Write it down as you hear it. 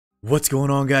What's going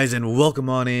on, guys, and welcome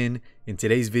on in. In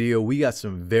today's video, we got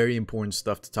some very important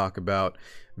stuff to talk about.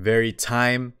 Very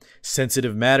time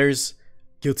sensitive matters.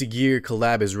 Guilty Gear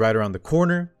collab is right around the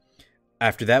corner.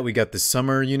 After that, we got the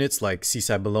summer units like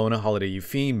Seaside Bologna, Holiday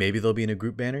Eufeme. Maybe they'll be in a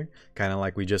group banner, kind of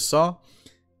like we just saw.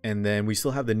 And then we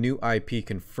still have the new IP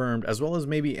confirmed, as well as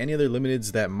maybe any other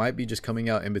limiteds that might be just coming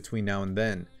out in between now and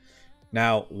then.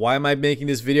 Now, why am I making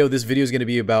this video? This video is going to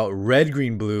be about red,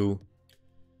 green, blue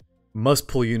must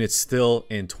pull units still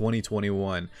in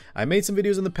 2021. I made some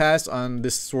videos in the past on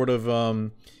this sort of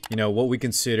what we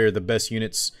consider the best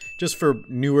units just for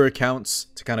newer accounts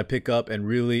to kind of pick up and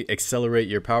really accelerate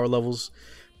your power levels,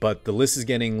 but the list is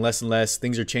getting less and less.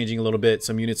 Things are changing a little bit.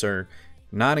 Some units are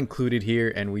not included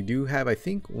here, and we do have, I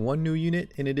think, one new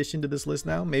unit in addition to this list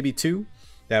now, maybe two,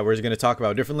 that we're going to talk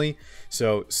about differently.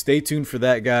 So stay tuned for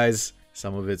that, guys.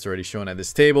 Some of it's already shown at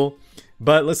this table,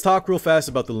 but let's talk real fast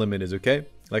about the limiteds, okay?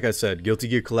 Like I said, Guilty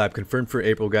Gear collab confirmed for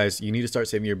April, guys. You need to start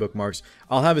saving your bookmarks.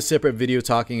 I'll have a separate video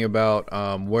talking about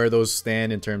where those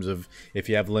stand in terms of if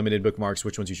you have limited bookmarks,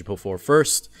 which ones you should pull for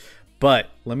first. But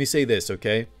let me say this,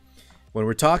 okay? When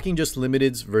we're talking just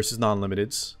limiteds versus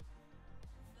non-limiteds,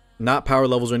 not power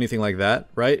levels or anything like that,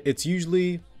 right? It's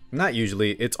usually, not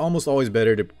usually, it's almost always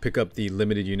better to pick up the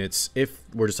limited units if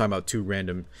we're just talking about two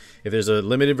random. If there's a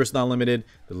limited versus non-limited,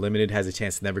 the limited has a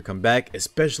chance to never come back,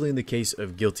 especially in the case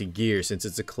of Guilty Gear, since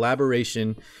it's a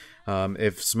collaboration.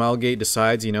 If Smilegate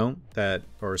decides, that,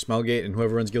 or Smilegate and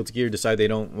whoever runs Guilty Gear decide they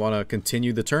don't want to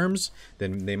continue the terms,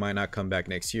 then they might not come back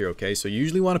next year, okay? So you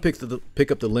usually want to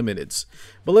pick up the limiteds.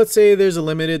 But let's say there's a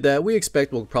limited that we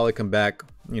expect will probably come back,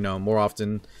 more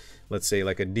often. Let's say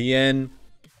like a DN,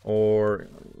 or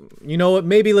you know what,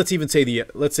 maybe let's say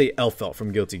Elfelt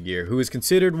from Guilty Gear, who is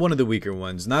considered one of the weaker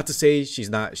ones. Not to say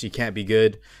she can't be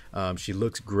good. She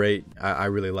looks great. I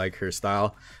really like her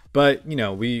style, but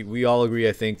we all agree,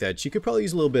 I think, that she could probably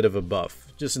use a little bit of a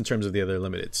buff just in terms of the other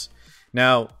limiteds.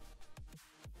 Now,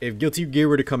 if Guilty Gear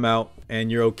were to come out and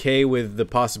you're okay with the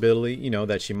possibility,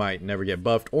 that she might never get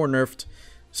buffed or nerfed,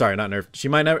 sorry, not nerfed, she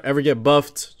might never ever get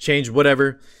buffed, changed,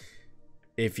 whatever.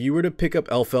 If you were to pick up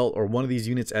Elfelt or one of these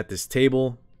units at this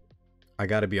table, I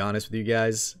gotta be honest with you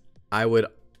guys, I would,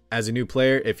 as a new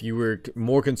player, if you were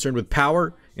more concerned with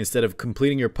power instead of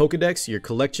completing your Pokedex, your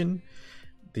collection,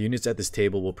 the units at this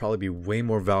table will probably be way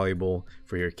more valuable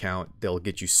for your account. They'll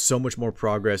get you so much more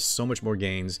progress, so much more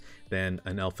gains than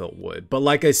an Elfelt would. But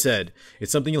like I said,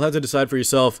 it's something you'll have to decide for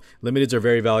yourself. Limiteds are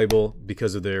very valuable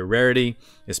because of their rarity,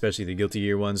 especially the Guilty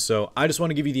Gear ones. So I just want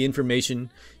to give you the information.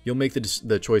 You'll make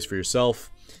the choice for yourself.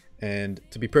 And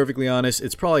to be perfectly honest,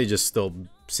 it's probably just still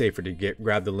safer to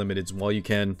grab the limiteds while you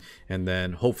can, and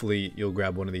then hopefully you'll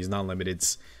grab one of these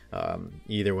non-limiteds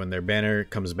either when their banner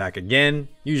comes back again.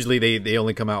 Usually they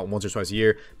only come out once or twice a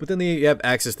year, but then you have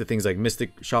access to things like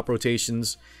Mystic shop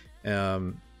rotations.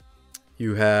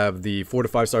 You have the 4 to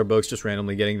 5 star books, just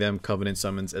randomly getting them, Covenant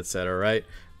summons, etc., right?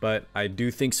 But I do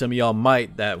think some of y'all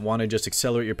might that want to just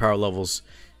accelerate your power levels.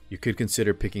 You could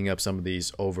consider picking up some of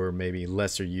these over maybe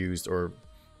lesser used or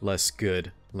less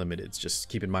good limiteds. Just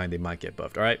keep in mind they might get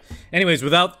buffed. All right, anyways,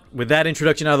 with that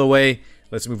introduction out of the way,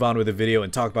 let's move on with the video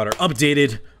and talk about our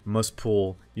updated must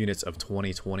pull units of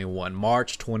 2021,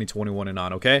 March 2021 and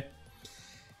on. Okay,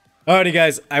 alrighty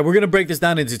guys, we're gonna break this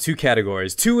down into two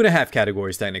categories, 2.5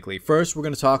 categories technically. First, we're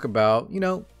gonna talk about,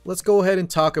 let's go ahead and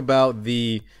talk about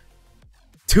the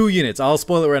two units. I'll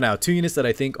spoil it right now. Two units that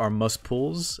I think are must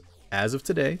pulls as of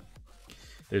today.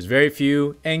 There's very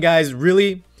few, and guys,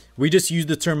 really, we just use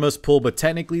the term must pull, but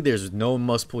technically there's no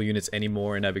must pull units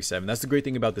anymore in Epic 7. That's the great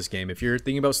thing about this game. If you're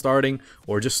thinking about starting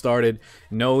or just started,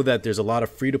 know that there's a lot of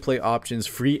free to play options,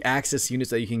 free access units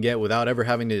that you can get without ever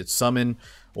having to summon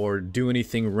or do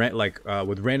anything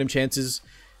with random chances.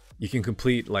 You can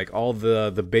complete like all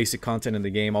the basic content in the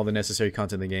game, all the necessary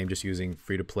content in the game, just using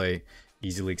free to play,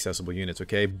 easily accessible units,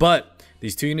 okay? But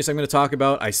these two units I'm going to talk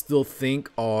about, I still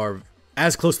think are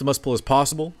as close to must pull as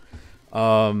possible.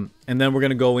 And then we're going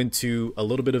to go into a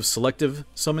little bit of selective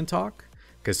summon talk,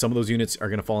 because some of those units are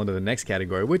going to fall into the next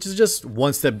category, which is just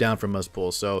one step down from must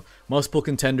pull. So must pull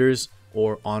contenders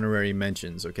or honorary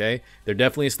mentions, okay? They're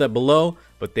definitely a step below,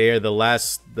 but they are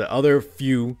the other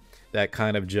few that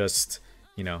kind of just,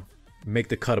 make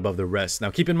the cut above the rest. Now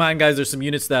keep in mind, guys, there's some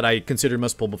units that I considered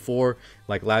must pull before,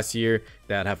 like last year,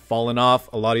 that have fallen off.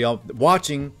 A lot of y'all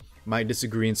watching might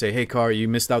disagree and say, hey Car, you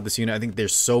missed out this unit. I think they're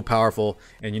so powerful,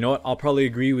 and you know what, I'll probably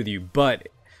agree with you, but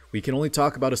we can only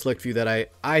talk about a select few that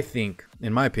I think,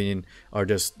 in my opinion, are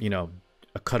just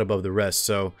a cut above the rest.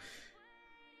 So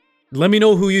let me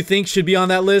know who you think should be on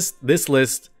that list, this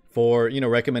list, for, you know,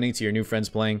 recommending to your new friends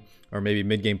playing, or maybe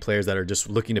mid-game players that are just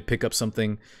looking to pick up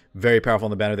something very powerful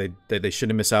on the banner that they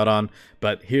shouldn't miss out on.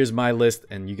 But here's my list,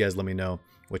 and you guys let me know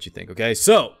what you think, okay?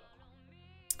 So,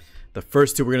 the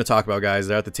first two we're going to talk about, guys,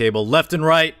 they're at the table, left and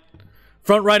right,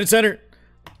 front, right, and center.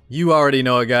 You already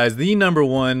know it, guys. The number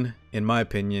one, in my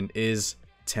opinion, is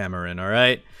Tamarin, all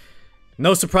right?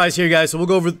 No surprise here, guys, so we'll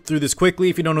go through this quickly.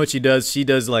 If you don't know what she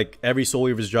does like every Soul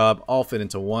Weaver's job, all fit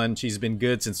into one. She's been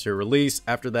good since her release.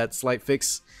 After that slight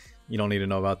fix, you don't need to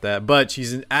know about that. But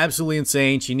she's absolutely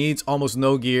insane. She needs almost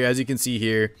no gear, as you can see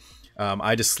here.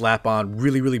 I just slap on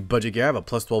really budget gear. I have a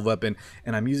plus 12 weapon,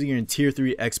 and I'm using her in tier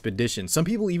 3 expedition. Some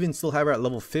people even still have her at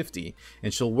level 50,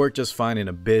 and she'll work just fine in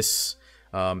Abyss,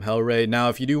 Hell Raid. Now,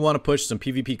 if you do want to push some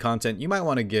PvP content, you might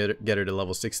want to get her to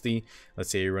level 60.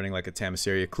 Let's say you're running like a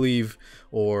Tamisaria Cleave,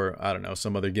 or I don't know,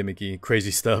 some other gimmicky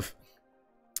crazy stuff.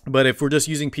 But if we're just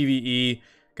using PvE,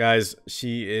 guys,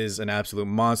 she is an absolute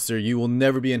monster. You will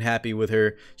never be unhappy with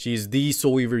her. She's the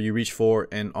Soul Weaver you reach for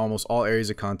in almost all areas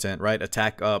of content, right?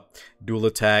 Attack up, dual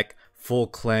attack, full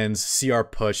cleanse, CR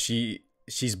push.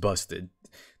 She's busted.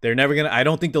 They're never gonna, I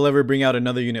don't think they'll ever bring out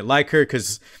another unit like her,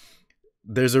 because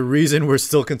there's a reason we're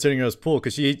still considering her as pull,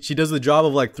 because she does the job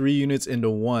of like 3 units into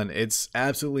 1. It's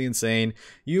absolutely insane.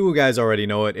 You guys already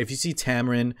know it. If you see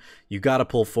Tamarin, you gotta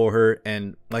pull for her,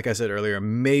 and like I said earlier,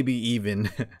 maybe even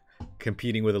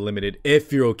competing with a limited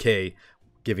if you're okay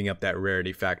giving up that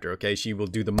rarity factor, okay? She will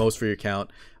do the most for your count,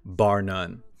 bar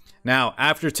none. Now,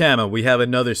 after Tama, we have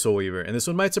another Soul Weaver, and this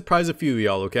one might surprise a few of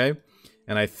y'all, okay?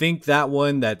 And I think that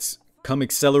one that's come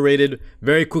accelerated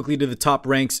very quickly to the top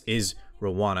ranks is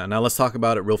Rowana. Now let's talk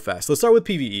about it real fast. Let's start with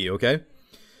PvE, okay?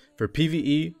 For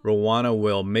PvE, Rowana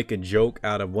will make a joke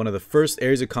out of one of the first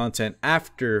areas of content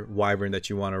after Wyvern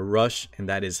that you want to rush, and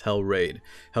that is Hell Raid.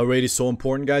 Hell Raid is so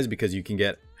important, guys, because you can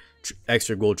get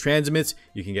extra gold transmits,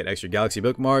 you can get extra galaxy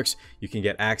bookmarks, you can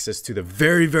get access to the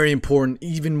very important,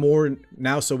 even more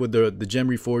now so with the gem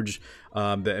reforge,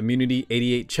 the immunity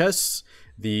 88 chests,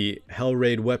 the Hell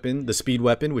Raid weapon, the speed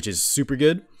weapon, which is super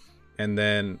good. And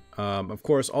then, of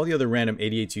course, all the other random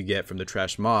 88s you get from the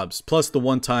trash mobs, plus the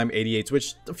one-time 88s,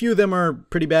 which a few of them are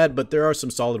pretty bad, but there are some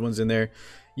solid ones in there.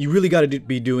 You really got to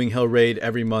be doing Hell Raid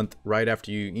every month right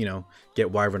after you know,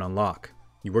 get Wyvern unlock.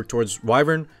 You work towards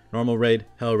Wyvern, normal raid,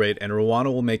 Hell Raid, and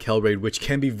Rowana will make Hell Raid, which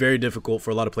can be very difficult for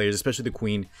a lot of players, especially the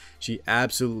Queen. She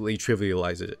absolutely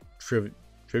trivializes it.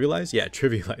 Trivialize? Yeah,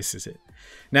 trivializes it.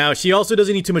 Now, she also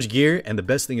doesn't need too much gear, and the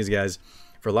best thing is, guys,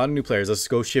 for a lot of new players, let's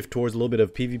go shift towards a little bit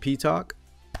of PvP talk.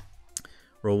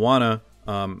 Rowana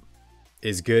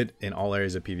is good in all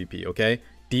areas of PvP, okay?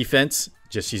 Defense,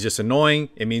 she's just annoying.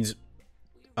 It means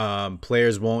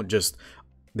players won't just...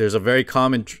 There's a very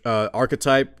common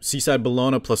archetype, Seaside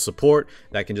Bologna plus support,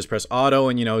 that can just press auto,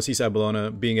 and you know, Seaside Bologna,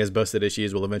 being as busted as she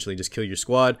is, will eventually just kill your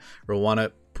squad.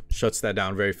 Rowana shuts that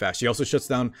down very fast. She also shuts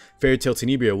down Fairy Tail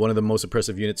Tenebria, one of the most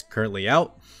oppressive units currently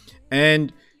out,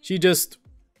 and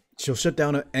she'll shut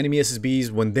down enemy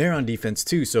SSBs when they're on defense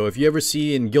too. So if you ever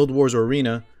see in Guild Wars or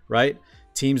Arena, right,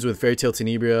 teams with Fairy Tail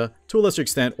Tenebria to a lesser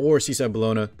extent, or Seaside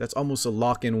Bologna, that's almost a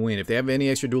lock-in win. If they have any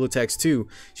extra dual attacks too,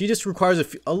 she just requires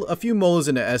a few molas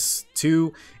into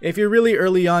S2. If you're really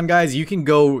early on, guys, you can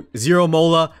go 0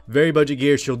 mola, very budget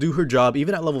gear. She'll do her job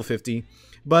even at level 50,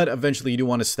 but eventually you do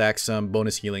want to stack some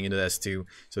bonus healing into S2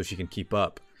 so she can keep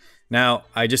up. Now,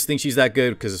 I just think she's that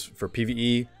good because for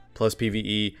PvE plus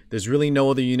PvE, there's really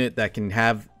no other unit that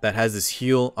has this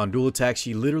heal on dual attack.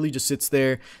 She literally just sits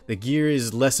there. The gear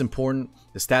is less important,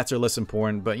 the stats are less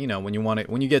important, but you know, when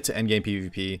you get to endgame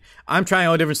PvP, I'm trying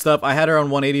all different stuff. I had her on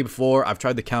 180 before. I've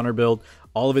tried the counter build,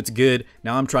 all of it's good.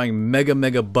 Now I'm trying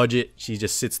mega budget. She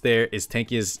just sits there, is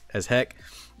tanky as heck,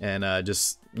 and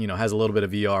just, you know, has a little bit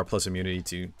of VR plus immunity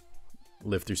to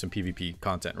live through some PvP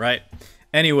content, right?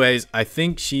 Anyways, I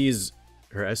think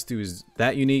her S2 is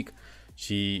that unique.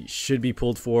 She should be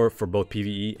pulled for both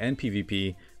PvE and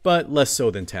PvP, but less so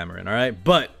than Tamarin, all right?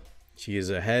 But she is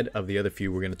ahead of the other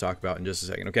few we're going to talk about in just a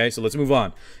second, okay? So let's move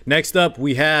on. Next up,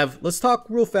 let's talk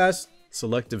real fast,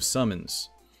 selective summons,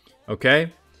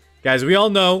 okay? Guys, we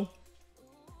all know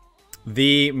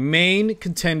the main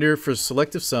contender for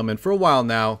selective summon for a while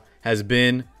now has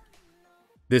been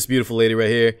this beautiful lady right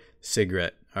here,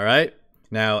 Cigarette, all right?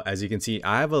 Now, as you can see,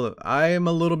 I am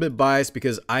a little bit biased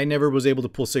because I never was able to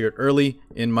pull Cigarette early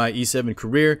in my E7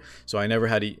 career, so I never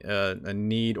had a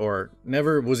need, or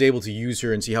never was able to use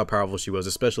her and see how powerful she was,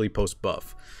 especially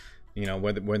post-buff. You know,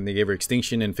 when they gave her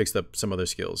Extinction and fixed up some other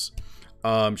skills.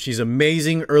 She's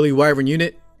amazing early Wyvern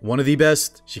unit, one of the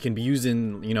best. She can be used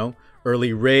in, you know,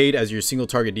 early raid as your single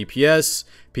target DPS,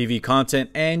 PV content,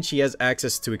 and she has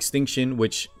access to Extinction,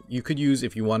 which you could use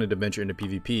if you wanted to venture into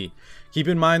PvP. Keep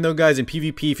in mind though, guys, in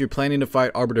PvP, if you're planning to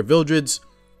fight Arbiter Vildreds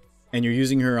and you're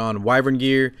using her on Wyvern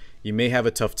gear, you may have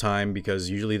a tough time because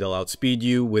usually they'll outspeed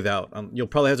you without, you'll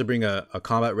probably have to bring a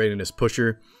combat readiness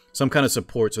pusher, some kind of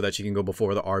support so that she can go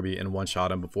before the RB and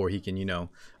one-shot him before he can, you know,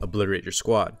 obliterate your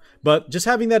squad. But just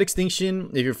having that extinction,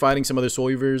 if you're fighting some other Soul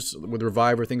Weavers with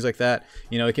Revive or things like that,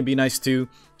 you know, it can be nice too.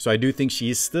 So I do think she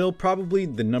is still probably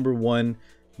the #1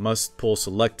 must-pull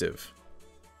selective.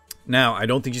 Now, I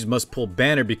don't think she's must-pull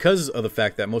banner because of the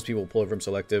fact that most people pull her from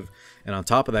selective. And on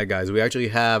top of that, guys, we actually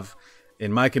have,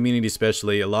 in my community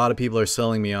especially, a lot of people are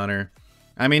selling me on her.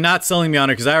 I mean, not selling me on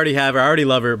her because I already have her, I already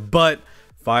love her, but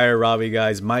Fire Ravi,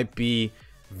 guys, might be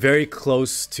very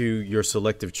close to your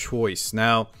selective choice.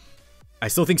 Now, I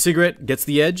still think Cigarette gets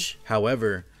the edge.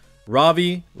 However,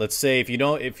 Ravi, let's say if you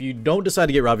don't decide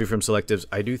to get Ravi from selectives,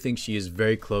 I do think she is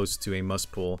very close to a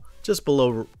must-pull, just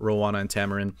below Rowana and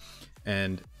Tamarin,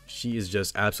 and she is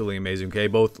just absolutely amazing. Okay,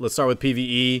 both. Let's start with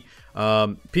PvE.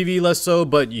 PvE less so,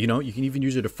 but you know, you can even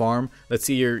use her to farm. Let's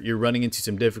see, you're running into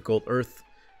some difficult Earth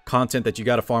content that you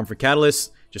got to farm for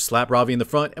Catalyst. Just slap Ravi in the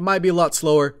front. It might be a lot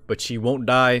slower, but she won't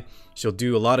die. She'll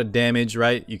do a lot of damage,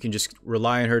 right? You can just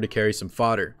rely on her to carry some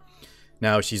fodder.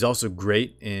 Now, she's also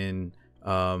great in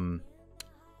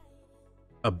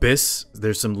Abyss.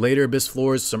 There's some later Abyss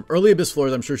floors, some early Abyss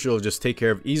floors I'm sure she'll just take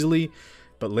care of easily.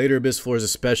 But later Abyss floors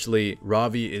especially,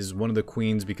 Ravi is one of the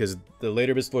queens because the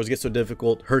later Abyss floors get so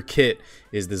difficult. Her kit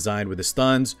is designed with the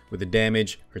stuns, with the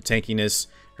damage, her tankiness,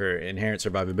 her inherent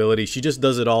survivability. She just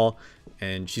does it all,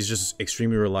 and she's just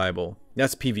extremely reliable.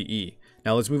 That's PvE.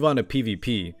 Now let's move on to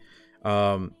PvP.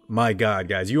 My god,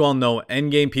 guys, you all know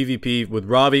endgame PvP with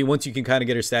Ravi. Once you can kind of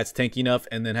get her stats tanky enough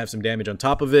and then have some damage on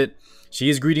top of it, she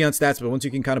is greedy on stats, but once you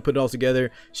can kind of put it all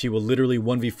together, she will literally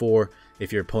 1v4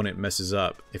 if your opponent messes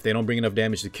up. If they don't bring enough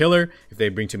damage to kill her, if they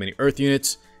bring too many earth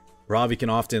units, Ravi can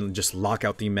often just lock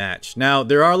out the match. Now,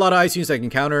 there are a lot of ice units that can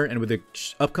counter, and with the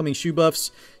upcoming shoe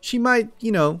buffs, she might,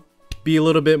 you know, be a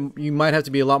little bit, you might have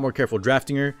to be a lot more careful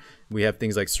drafting her. We have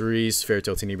things like Cerise,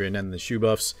 Fairytale Tenebria, and then the shoe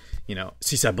buffs, you know,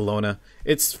 Seaside Bellona.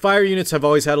 Its fire units have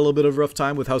always had a little bit of a rough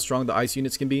time with how strong the ice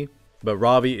units can be, but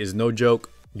Ravi is no joke.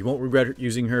 You won't regret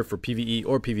using her for PvE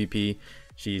or PvP.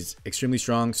 She's extremely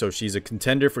strong, so she's a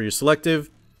contender for your selective.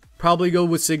 Probably go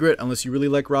with Cigarette unless you really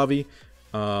like Ravi.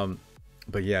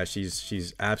 But yeah,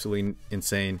 she's absolutely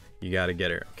insane. You got to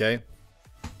get her, okay?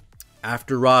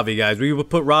 After Ravi, guys, we will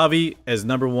put Ravi as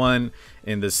 #1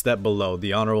 in the step below,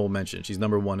 the honorable mention. She's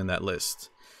 #1 in that list.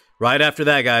 Right after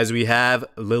that, guys, we have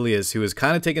Lilius, who is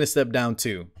kind of taking a step down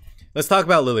too. Let's talk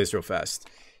about Lilius real fast.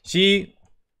 She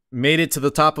made it to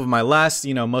the top of my last,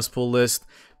 you know, must-pull list,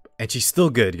 and she's still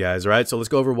good, guys, right? So let's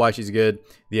go over why she's good.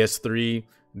 The S3,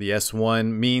 the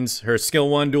S1 means her skill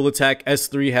 1 dual attack.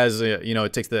 S3 has, you know,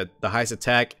 it takes the highest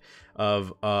attack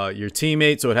of your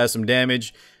teammate, so it has some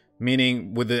damage.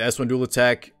 Meaning with the S1 dual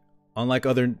attack, unlike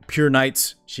other pure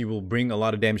knights, she will bring a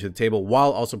lot of damage to the table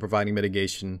while also providing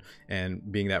mitigation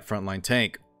and being that frontline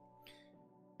tank.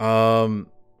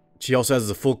 She also has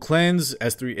the full cleanse,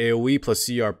 S3 AoE plus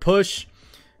CR push.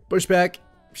 Pushback,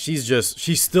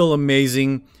 she's still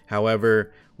amazing.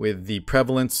 However, with the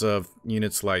prevalence of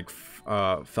units like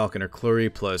Falcon or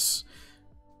Clury plus,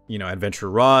 you know, Adventure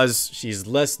Roz, she's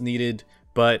less needed,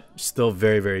 but still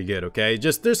very, very good, okay?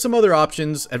 Just, there's some other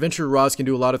options. Adventure Roz can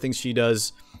do a lot of things she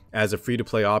does as a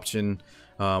free-to-play option,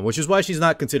 which is why she's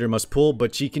not considered must-pull,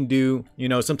 but she can do, you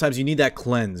know, sometimes you need that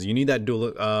cleanse. You need that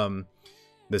dual,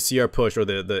 the CR push or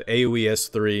the AoE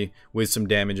S3 with some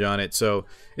damage on it. So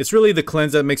it's really the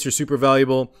cleanse that makes her super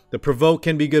valuable. The provoke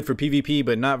can be good for PvP,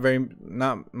 but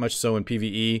not much so in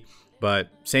PvE. But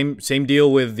same deal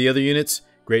with the other units.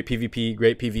 Great PvP,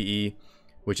 great PvE,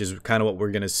 which is kind of what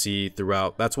we're gonna see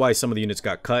throughout. That's why some of the units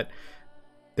got cut.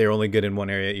 They're only good in one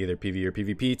area, either PvE or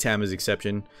PvP. Tam is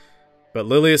exception. But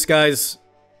Lilius, guys,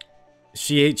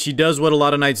 she does what a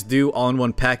lot of knights do all in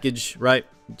one package, right?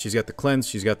 She's got the cleanse,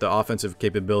 she's got the offensive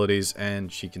capabilities,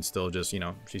 and she can still just, you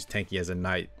know, she's tanky as a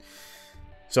knight.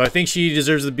 So I think she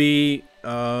deserves to be,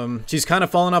 she's kind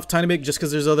of fallen off a tiny bit just because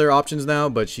there's other options now,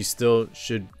 but she still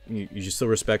should, you should still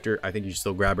respect her. I think you should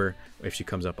still grab her if she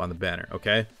comes up on the banner,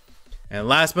 okay? And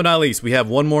last but not least, we have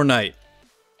one more knight,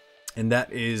 and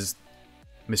that is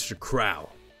Mr. Crow.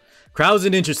 Crow's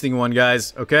an interesting one,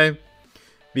 guys, okay?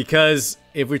 Because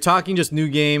if we're talking just new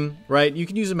game, right, you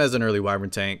can use him as an early Wyvern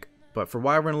tank. But for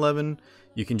Wyvern 11,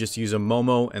 you can just use a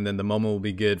Momo, and then the Momo will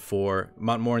be good for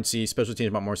Montmorency. Special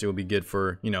Teams Montmorency will be good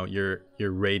for, you know, your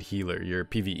raid healer, your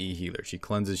PvE healer. She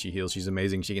cleanses, she heals, she's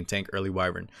amazing. She can tank early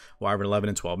Wyvern. Wyvern 11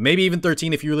 and 12. Maybe even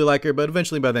 13 if you really like her, but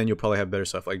eventually by then you'll probably have better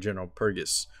stuff like General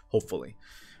Purgus, hopefully.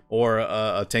 or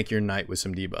a tankier knight with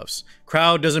some debuffs.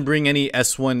 Crowd doesn't bring any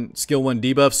S1 skill 1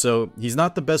 debuffs, so he's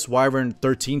not the best Wyvern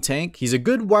 13 tank. He's a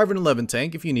good Wyvern 11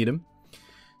 tank if you need him.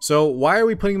 So why are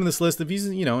we putting him in this list if he's,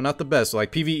 you know, not the best? So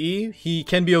like PvE, he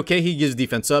can be okay. He gives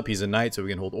defense up. He's a knight, so we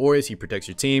can hold Aureus. He protects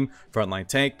your team, frontline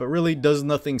tank, but really does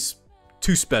nothing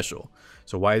too special.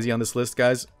 So why is he on this list,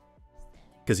 guys?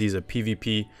 Because he's a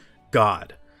PvP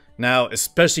god. Now,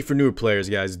 especially for newer players,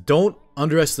 guys, don't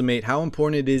underestimate how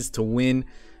important it is to win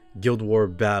Guild War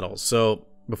battles. So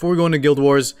before we go into Guild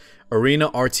Wars, Arena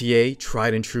RTA,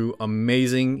 tried and true,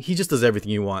 amazing. He just does everything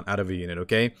you want out of a unit,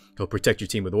 okay? He'll protect your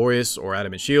team with Aureus or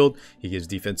Adamant Shield. He gives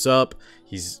defense up.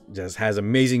 He's just has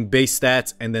amazing base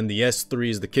stats. And then the S3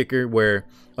 is the kicker where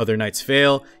other knights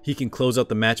fail. He can close out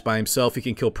the match by himself. He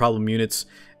can kill problem units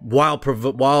while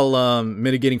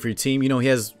mitigating for your team. You know, he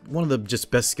has one of the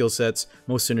just best skill sets,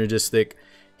 most synergistic.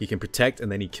 He can protect and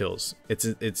then he kills.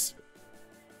 It's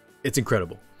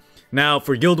incredible. Now,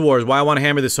 for Guild Wars, why I want to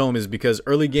hammer this home is because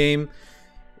early game,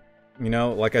 you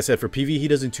know, like I said, for PvE, he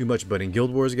doesn't too much. But in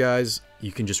Guild Wars, guys,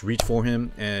 you can just reach for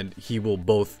him and he will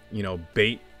both, you know,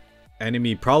 bait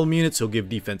enemy problem units. He'll give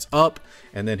defense up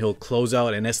and then he'll close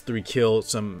out an S3 kill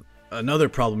another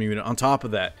problem unit on top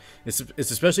of that. It's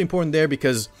especially important there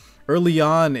because early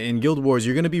on in Guild Wars,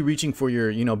 you're going to be reaching for your,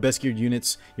 you know, best geared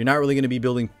units. You're not really going to be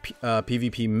building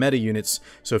PvP meta units.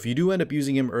 So if you do end up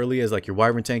using him early as like your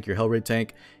Wyvern tank, your Hellraid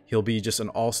tank, he'll be just an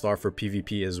all-star for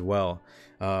PvP as well.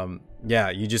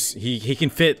 Yeah, he can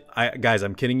fit. Guys,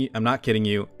 I'm kidding you. I'm not kidding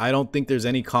you. I don't think there's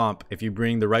any comp if you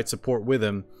bring the right support with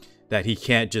him that he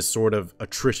can't just sort of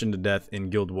attrition to death in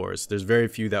Guild Wars. There's very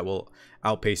few that will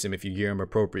outpace him if you gear him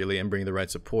appropriately and bring the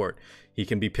right support. He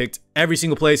can be picked every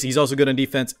single place. He's also good on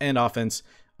defense and offense.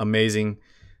 Amazing.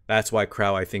 That's why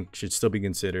Crow, I think, should still be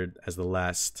considered as the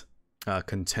last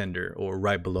contender or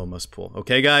right below must pull.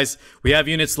 Okay, guys, we have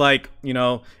units like, you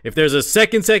know, if there's a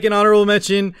second honorable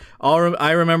mention,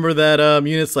 I remember that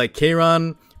units like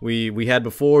Kayron, we had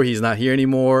before. He's not here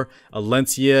anymore.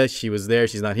 Alencia, she was there.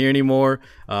 She's not here anymore.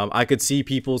 I could see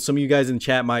people, some of you guys in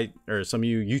chat might, or some of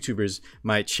you YouTubers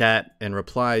might chat and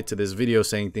reply to this video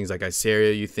saying things like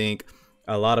Iseria, you think.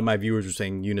 A lot of my viewers were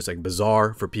saying units like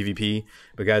Bazaar for PvP.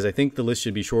 But guys, I think the list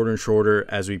should be shorter and shorter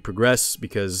as we progress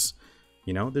because,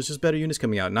 you know, there's just better units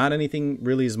coming out. Not anything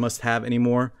really is must-have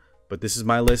anymore. But this is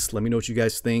my list. Let me know what you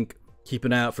guys think. Keep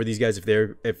an eye out for these guys if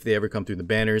they ever come through the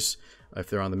banners. If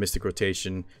they're on the Mystic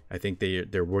rotation, I think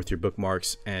they're worth your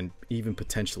bookmarks and even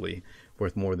potentially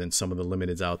worth more than some of the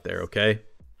limiteds out there, okay?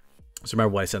 So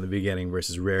remember what I said in the beginning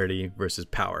versus rarity versus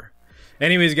power.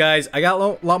 Anyways, guys, I got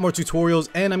a lot more tutorials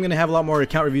and I'm going to have a lot more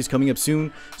account reviews coming up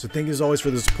soon. So thank you as always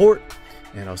for the support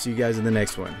and I'll see you guys in the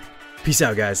next one. Peace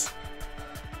out, guys.